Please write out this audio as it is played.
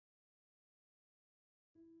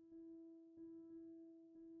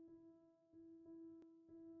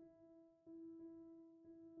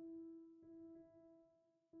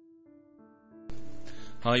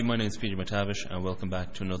Hi, my name is Peter McTavish and welcome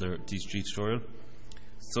back to another D.C.G tutorial.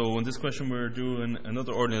 So in this question we're doing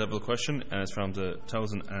another ordinary level question, and it's from the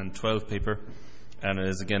 2012 paper, and it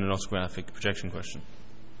is again an orthographic projection question.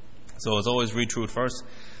 So as always, read through it first.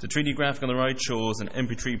 The 3D graphic on the right shows an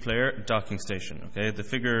MP3 player docking station. Okay, the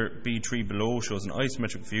figure B3 below shows an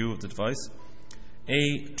isometric view of the device.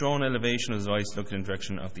 A, draw an elevation of the device looking in the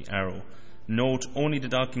direction of the arrow. Note, only the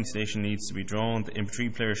docking station needs to be drawn. The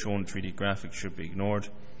MP3 player shown in 3D graphic should be ignored.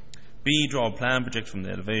 B, draw a plan projected from the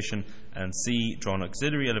elevation. And C, draw an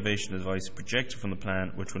auxiliary elevation of the device projected from the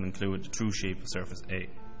plan, which will include the true shape of surface A.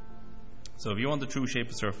 So if you want the true shape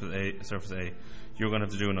of surface A, you're going to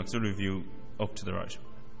have to do an auxiliary view up to the right.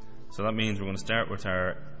 So that means we're going to start with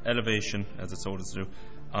our elevation, as it's told us to do,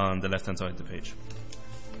 on the left hand side of the page.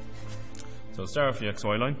 So start with the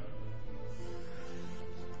XY line.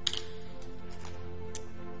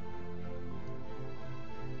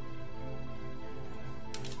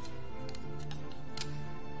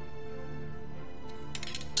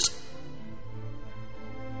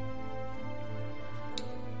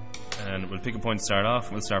 And we'll pick a point to start off,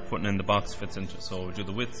 and we'll start putting in the box fits into. So we'll do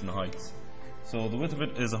the widths and the heights. So the width of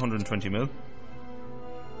it is 120 mil.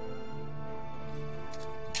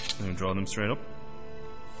 And we'll draw them straight up.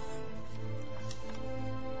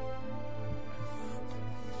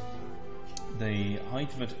 The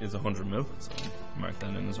height of it is 100 mil, so mark that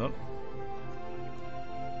in as well.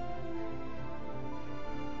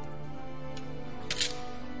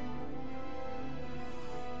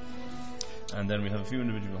 And then we have a few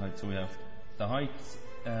individual heights. So we have the heights,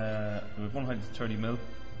 we have one height is 30 mil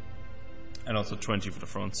and also 20 for the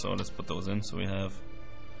front, so let's put those in. So we have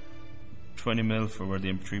 20 mil for where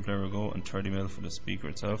the MP3 player will go and 30 mil for the speaker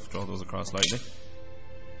itself. Draw those across lightly.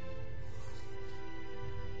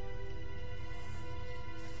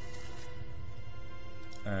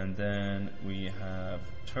 And then we have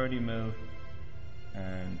 30 mil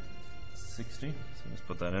and 60, so let's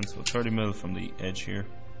put that in. So 30 mil from the edge here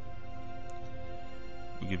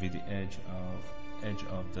will give you the edge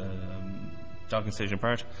of the docking station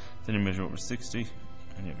part. Then you measure over 60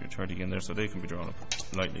 and you have your 30 again there, so they can be drawn up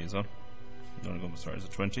lightly as well. You don't want to go as far as a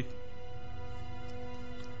 20.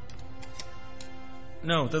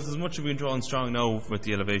 Now that's as much as we can draw on strong now with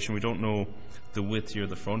the elevation. We don't know the width here at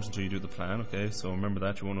the front until you do the plan, okay? So remember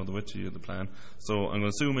that, you won't know the width until you do the plan. So I'm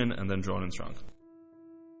going to zoom in and then draw it in strong.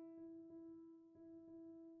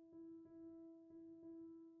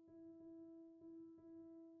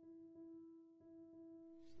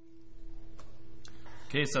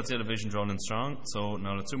 Okay, so that's the elevation drawn in strong. So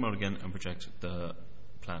now let's zoom out again and project the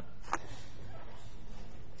plan.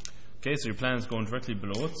 Okay, so your plan is going directly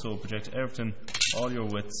below it, so project everything, all your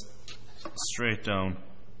widths, straight down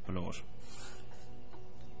below it.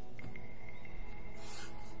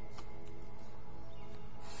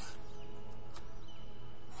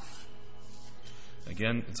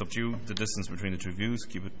 Again, it's up to you, the distance between the two views,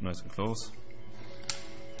 keep it nice and close.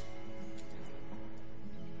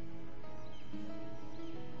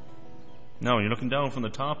 Now, when you're looking down from the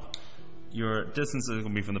top, your distance is going to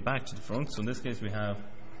be from the back to the front. So in this case, we have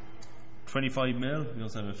 25 mil, we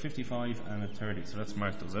also have a 55 and a 30. So let's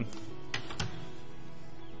mark those in.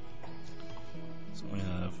 So we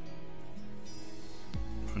have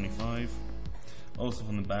 25. Also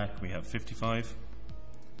from the back, we have 55.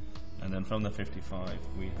 And then from the 55,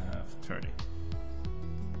 we have 30.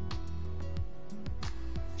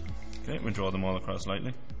 Okay, we'll draw them all across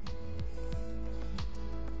lightly.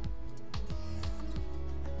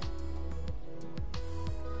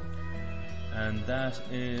 And that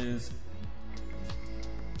is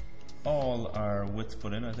all our widths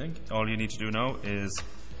put in, I think. All you need to do now is,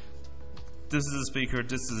 this is a speaker,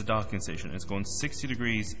 this is a docking station. It's going 60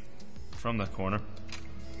 degrees from that corner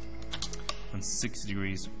and 60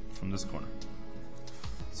 degrees from this corner.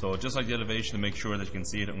 So just like the elevation, to make sure that you can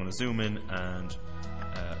see it, I'm going to zoom in and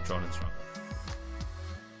draw it in strong.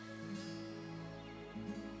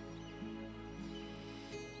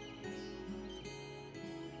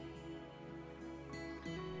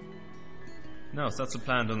 Now, so that's the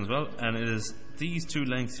plan done as well, and it is these two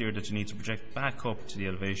lengths here that you need to project back up to the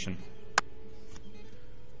elevation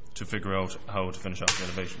to figure out how to finish off the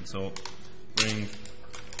elevation. So bring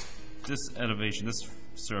this elevation, this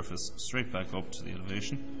surface, straight back up to the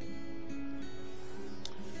elevation.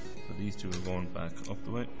 So these two are going back up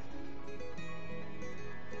the way.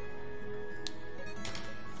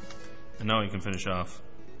 And now you can finish off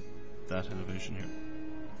that elevation here.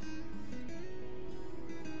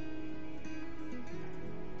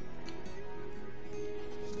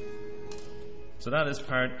 So that is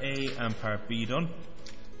part A and part B done.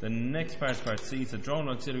 The next part is part C. So draw an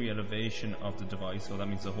auxiliary elevation of the device, so that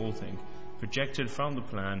means the whole thing, projected from the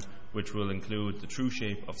plan, which will include the true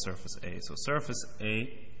shape of surface A. So surface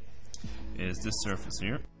A is this surface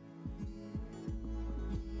here.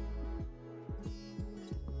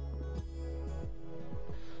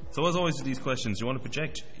 So as always with these questions, you want to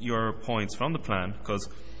project your points from the plan, because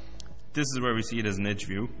this is where we see it as an edge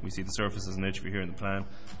view. We see the surface as an edge view here in the plan,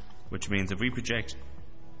 which means if we project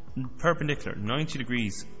perpendicular 90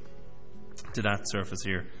 degrees to that surface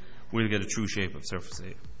here, we'll get a true shape of surface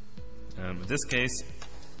A. In this case,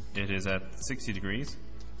 it is at 60 degrees.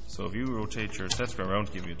 So if you rotate your set square around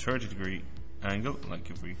to give you a 30-degree angle, like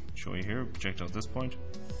if we show you here, project out this point,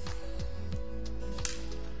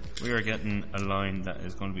 we are getting a line that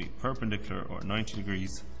is going to be perpendicular or 90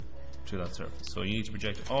 degrees to that surface. So you need to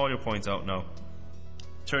project all your points out now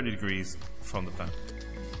 30 degrees from the plan.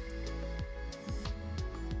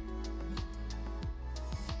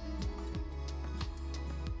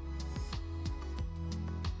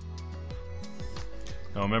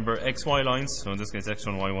 Now remember, XY lines, so in this case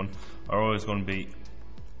X1, Y1, are always going to be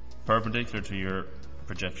perpendicular to your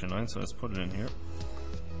projection line, so let's put it in here.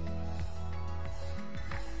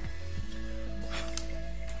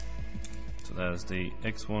 So that is the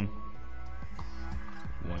X1,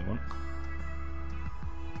 Y1.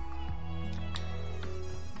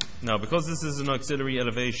 Now because this is an auxiliary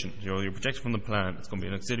elevation, you're projecting from the plan, it's going to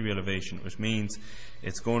be an auxiliary elevation, which means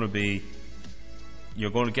it's going to be,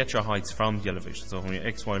 you're going to get your heights from the elevation, so from your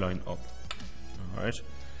XY line up. Alright.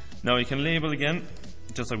 Now you can label again,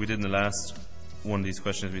 just like we did in the last one of these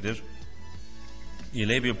questions we did. You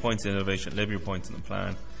label your points in elevation, label your points in the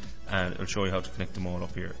plan, and it'll show you how to connect them all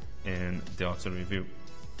up here in the auxiliary view.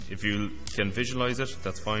 If you can visualize it,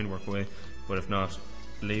 that's fine, work away, but if not,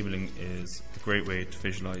 labeling is a great way to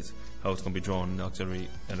visualize how it's going to be drawn in the auxiliary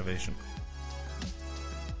elevation.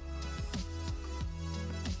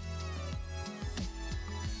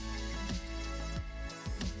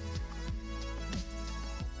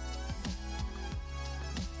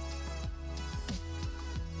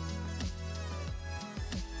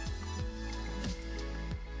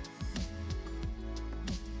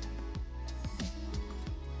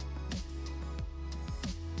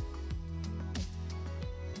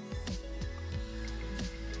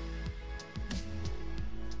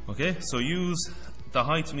 Okay, so use the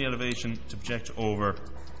height from the elevation to project over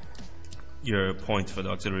your point for the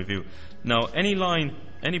auxiliary view. Now, any line,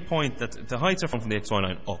 any point that the heights are from the XY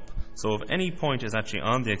line up. So if any point is actually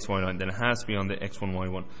on the XY line, then it has to be on the X1,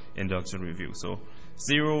 Y1 in the auxiliary view. So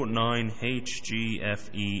 0, 9, H, G,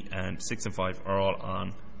 F, E, and 6 and 5 are all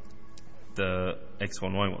on the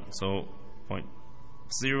X1, Y1. So point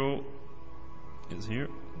 0 is here.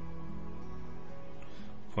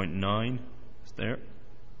 Point 9 is there.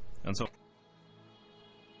 And so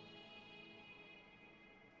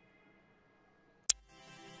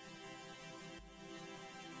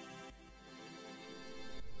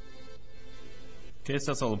okay,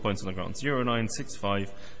 so that's all the points on the ground. 0, 9, 6,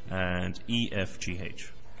 5 and E, F, G,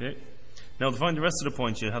 H. Okay. Now to find the rest of the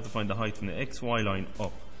points, you have to find the height from the XY line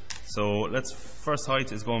up. So let's, first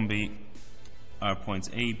height is going to be our points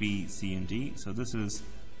A, B, C and D. So this is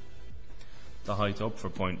the height up for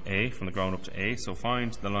point A, from the ground up to A. So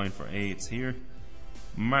find the line for A, it's here.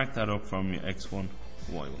 Mark that up from your X1,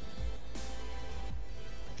 Y1.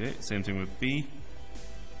 Okay, same thing with B.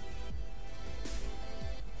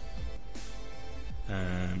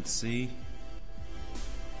 And C.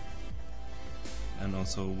 And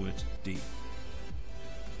also with D.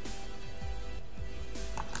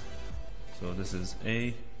 So this is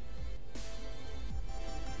A.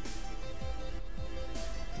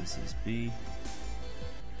 This is B.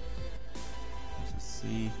 This is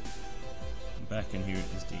C. And back in here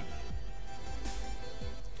is D.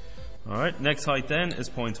 Alright, next height then is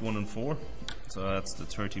points 1 and 4. So that's the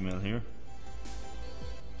 30 mil here.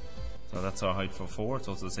 So that's our height for 4. It's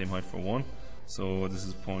also the same height for 1. So this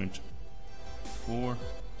is point 4.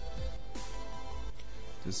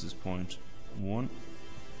 This is point 1.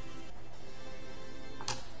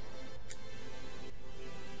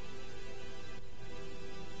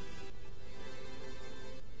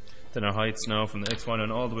 Then our heights now from the XY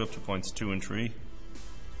line all the way up to points 2 and 3.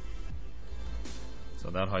 So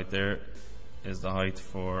that height there is the height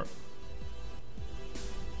for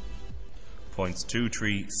points 2,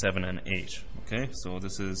 3, 7 and 8. Okay, so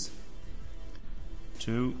this is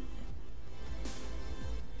 2,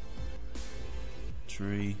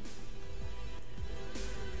 3,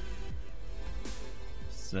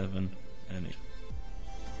 7 and 8.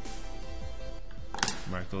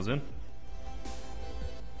 Mark those in.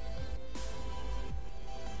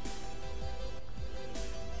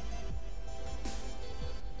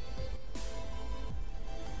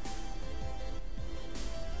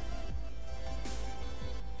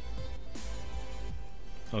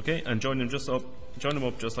 Okay, and join them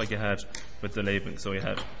up just like you had with the labeling. So you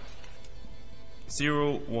had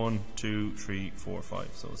 0, 1, 2, 3, 4, 5.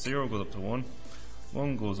 So 0 goes up to 1,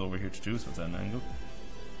 1 goes over here to 2, so it's at an angle.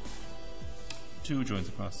 2 joins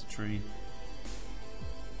across to 3,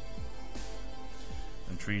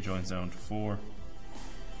 and 3 joins down to 4.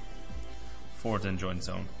 4 then joins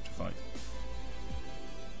down to 5.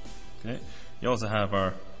 Okay, you also have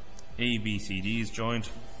our A, B, C, D's joined.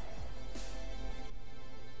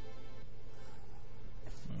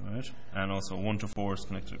 Alright, and also 1 to 4 is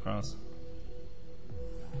connected across.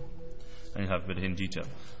 And you have a bit of hidden detail.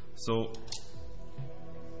 So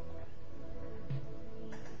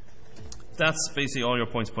that's basically all your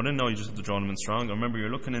points put in. Now you just have to draw them in strong. Remember, you're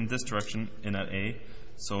looking in this direction in at A,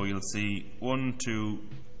 so you'll see 1, 2,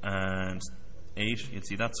 and 8. You'll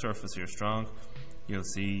see that surface here strong. You'll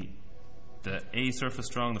see the A surface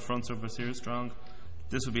strong, the front surface here is strong.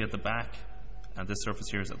 This will be at the back, and this surface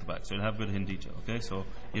here is at the back. So you'll have a bit of hidden detail. Okay, so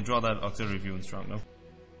you draw that auxiliary view in strong now.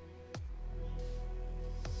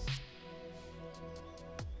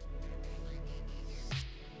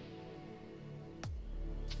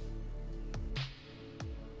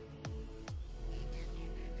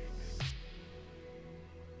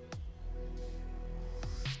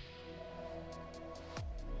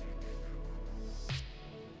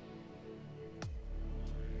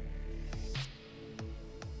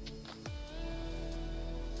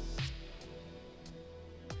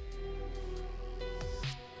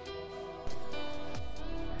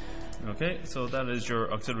 Okay, so that is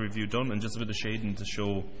your auxiliary view done, and just a bit of shading to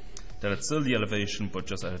show that it's still the elevation but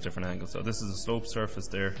just at a different angle. So this is a sloped surface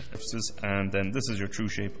there, and then this is your true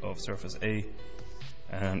shape of surface A,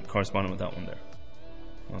 and corresponding with that one there.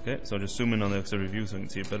 Okay, so just zoom in on the auxiliary view so you can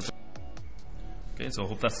see a bit of it. Okay, so I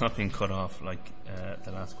hope that's not being cut off like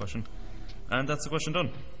the last question. And that's the question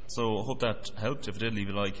done. So I hope that helped. If it did, leave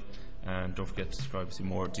a like, and don't forget to subscribe to see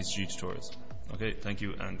more DCG tutorials. Okay, thank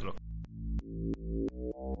you and good luck.